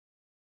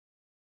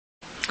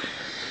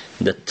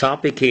The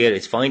topic here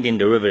is finding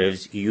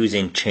derivatives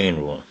using chain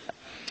rule.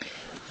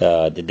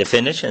 The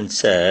definition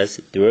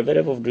says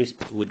derivative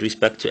with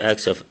respect to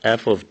x of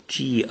f of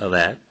g of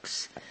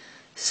x.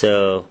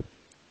 So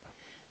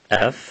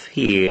f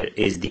here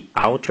is the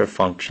outer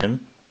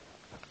function.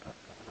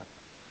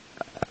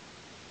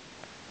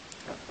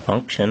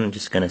 I'm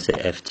just going to say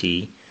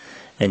ft.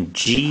 And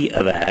g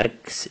of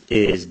x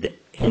is the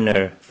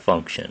inner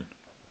function.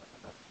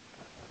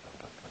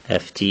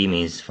 ft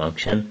means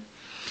function.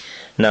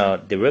 Now,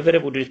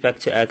 derivative with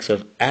respect to x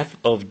of f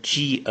of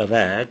g of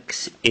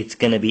x, it's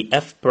going to be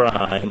f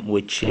prime,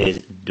 which is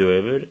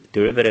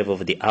derivative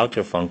of the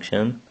outer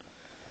function.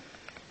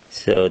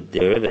 So,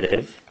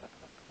 derivative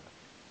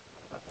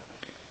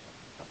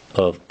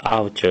of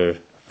outer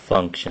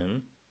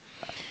function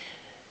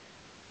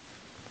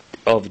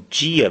of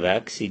g of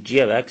x. See, g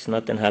of x,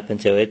 nothing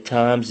happened to it,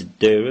 times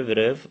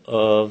derivative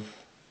of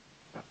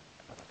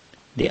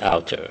the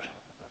outer.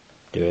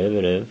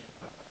 Derivative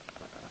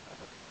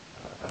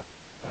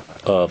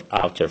of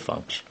outer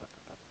function.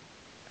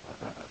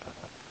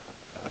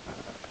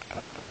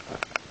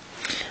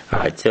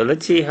 Alright, so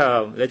let's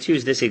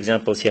use this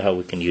example, see how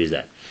we can use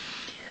that.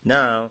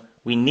 Now,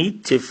 we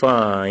need to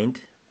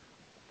find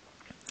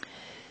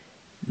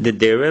the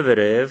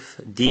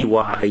derivative dy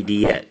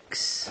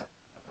dx.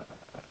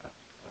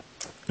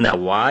 Now,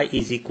 y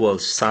is equal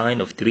sine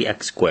of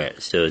 3x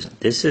squared. So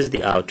this is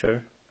the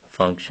outer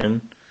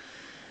function,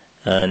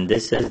 and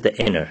this is the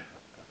inner.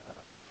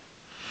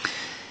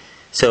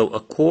 So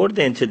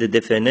according to the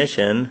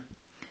definition,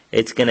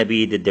 it's going to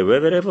be the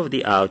derivative of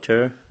the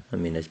outer.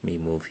 Let me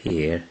move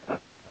here.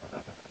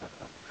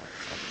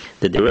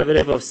 The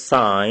derivative of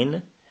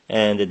sine,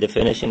 and the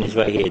definition is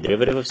right here.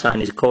 Derivative of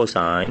sine is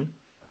cosine.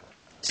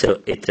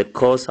 So it's a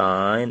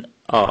cosine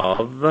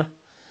of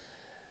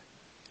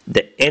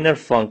the inner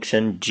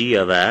function g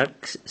of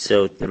x.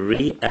 So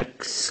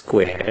 3x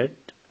squared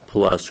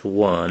plus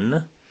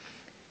 1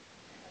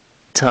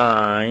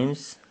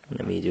 times,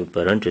 let me do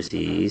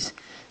parentheses,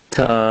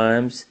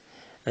 times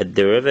a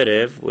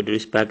derivative with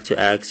respect to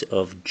x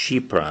of g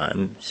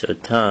prime. So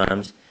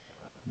times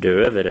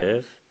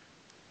derivative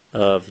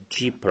of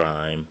g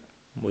prime,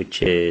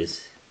 which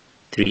is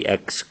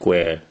 3x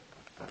squared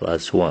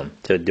plus 1.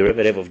 So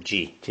derivative of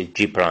g, which is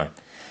g prime.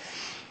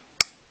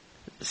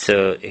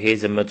 So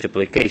here's a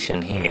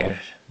multiplication here.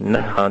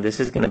 Now this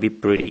is going to be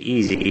pretty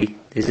easy.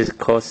 This is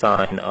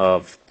cosine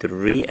of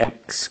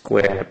 3x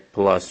squared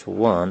plus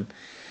 1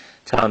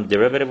 times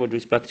derivative with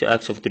respect to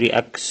x of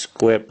 3x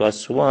squared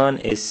plus 1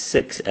 is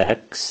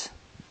 6x.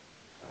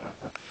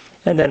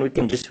 And then we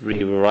can just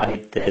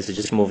rewrite this,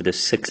 just move the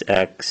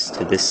 6x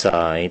to this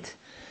side.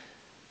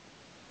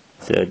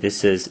 So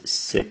this is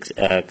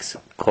 6x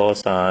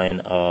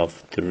cosine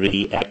of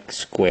 3x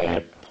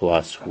squared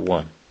plus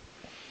 1.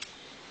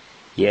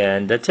 Yeah,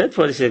 and that's it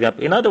for this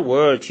example. In other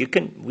words,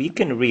 we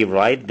can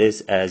rewrite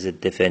this as a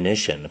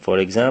definition. For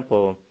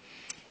example,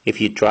 if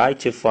you try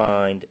to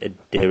find a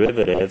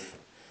derivative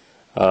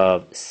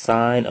of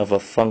sine of a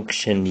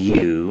function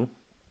u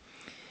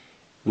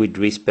with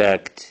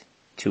respect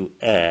to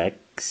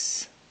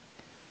x,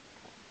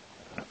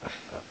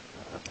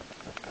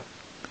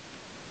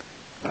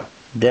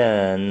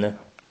 then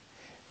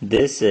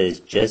this is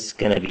just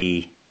going to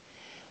be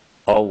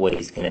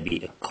always going to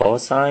be a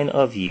cosine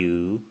of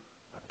u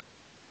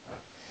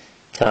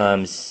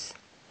times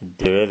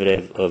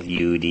derivative of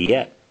u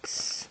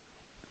dx.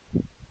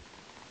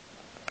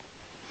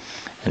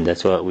 And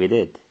that's what we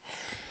did.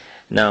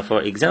 Now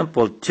for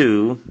example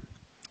 2,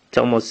 it's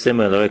almost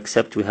similar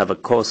except we have a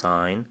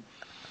cosine.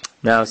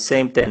 Now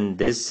same thing,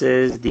 this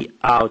is the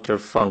outer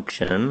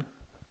function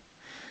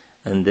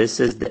and this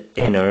is the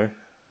inner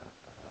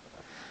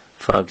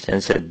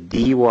function. So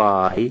dy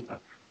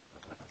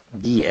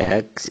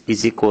dx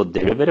is equal to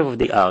derivative of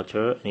the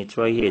outer, and it's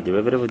right here,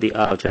 derivative of the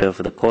outer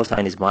for the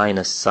cosine is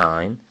minus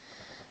sine.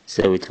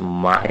 So it's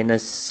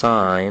minus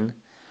sine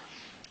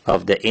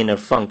of the inner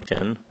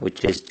function,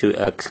 which is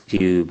 2x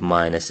cubed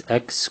minus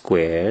x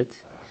squared,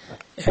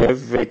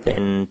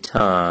 everything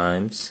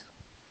times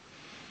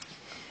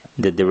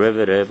the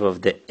derivative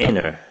of the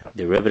inner,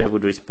 derivative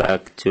with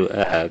respect to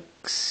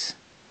x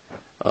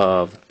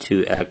of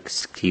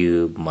 2x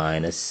cubed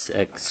minus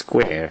x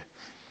squared.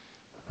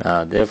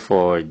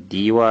 Therefore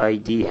dy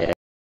dx